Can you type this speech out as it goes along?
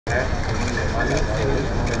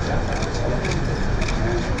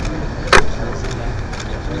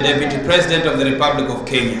Deputy President of the Republic of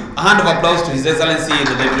Kenya. A hand of applause to His Excellency,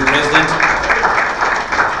 the Deputy President.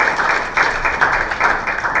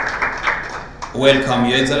 Welcome,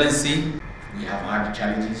 Your Excellency. We have had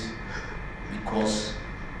challenges because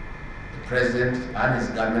the President and his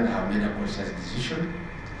government have made a conscious decision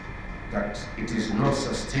that it is not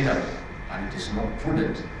sustainable and it is not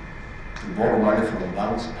prudent to borrow money from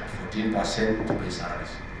banks at 14% to pay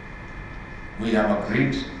salaries. We have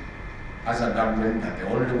agreed as a government that the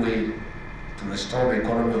only way to restore the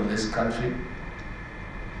economy of this country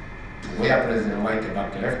to where President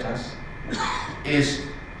Gachagua left us is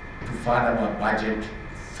to fund our budget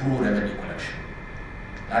through revenue collection.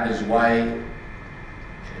 That is why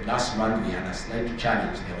last month we had a slight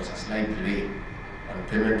challenge. There was a slight delay on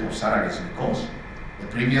payment of salaries because the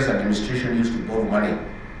previous administration used to borrow money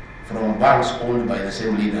from banks owned by the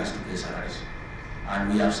same leaders to pay salaries.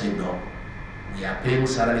 And we have said no. We are paying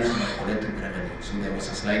salaries by collecting revenue. So there was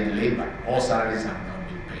a slight delay, but all salaries have now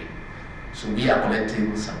been paid. So we are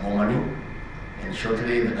collecting some more money, and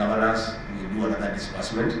shortly the governors will do another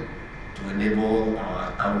disbursement to enable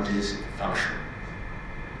our counties to function.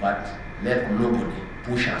 But let nobody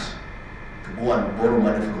push us to go and borrow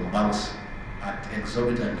money from banks at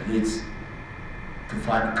exorbitant rates to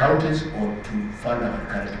fund counties or to fund our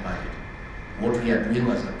current budget. What we are doing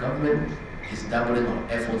as a government is doubling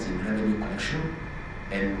our efforts in revenue collection,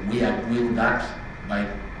 and we are doing that by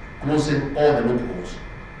closing all the loopholes,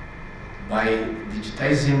 by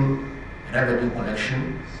digitizing revenue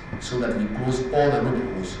collection so that we close all the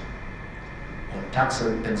loopholes on tax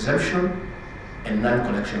exemption and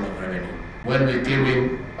non-collection of revenue. When we came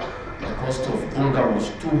in, the cost of unga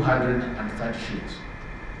was 230 shillings.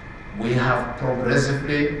 We have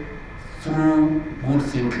progressively, through good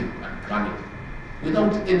thinking and planning,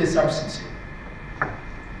 without any subsidy,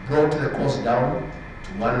 brought the cost down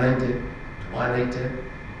to 190, to 180,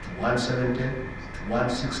 to 170, to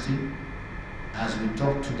 160. As we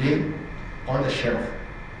talk today, on the shelf,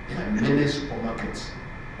 there are many supermarkets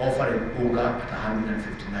offering unga at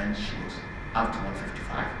 159 shillings, up to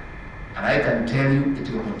 155. And I can tell you it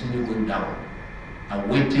will continue going down,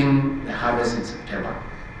 awaiting the harvest in September.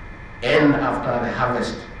 And after the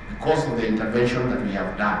harvest, because of the intervention that we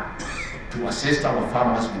have done to assist our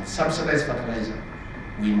farmers with subsidized fertilizer,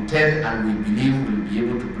 we intend and we believe we'll be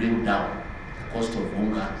able to bring down the cost of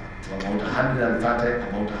unga to about 130,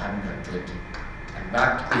 about 120. And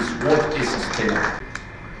that is what is sustainable.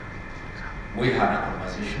 We had a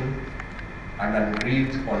conversation and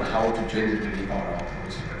agreed on how to jointly deliver our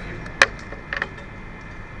promise to the people.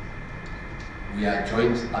 We are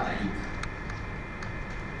joined at the hip.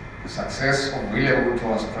 The success of William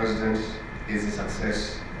Ruto as president is the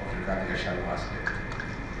success of Gachagua as deputy.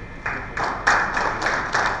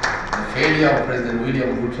 The failure of President William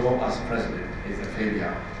Ruto as president is the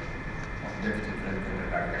failure of Deputy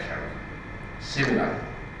President Gachagua. Similarly,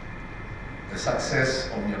 the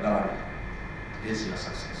success of your governor is your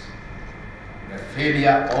success. The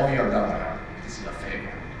failure of your governor is your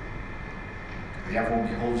failure. Therefore,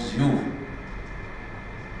 behoves you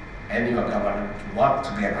and your governor to work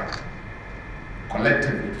together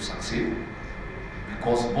collectively to succeed,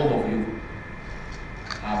 because both of you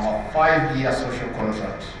have a 5-year social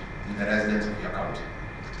contract with the residents of your county.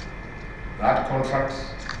 That contract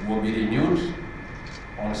will be renewed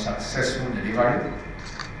on successful delivery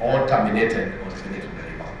or terminated on failure to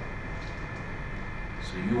deliver.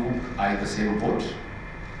 So you are in the same boat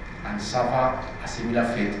and suffer a similar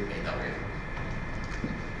fate either way.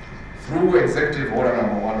 Through Executive Order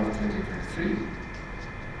Number 1 of 2023,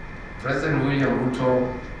 President William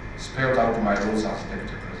Ruto spelled out my roles as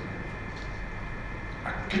Deputy President.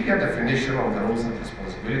 A clear definition of the roles and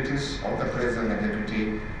responsibilities of the President and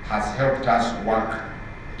Deputy has helped us work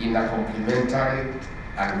in a complementary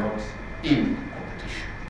and not in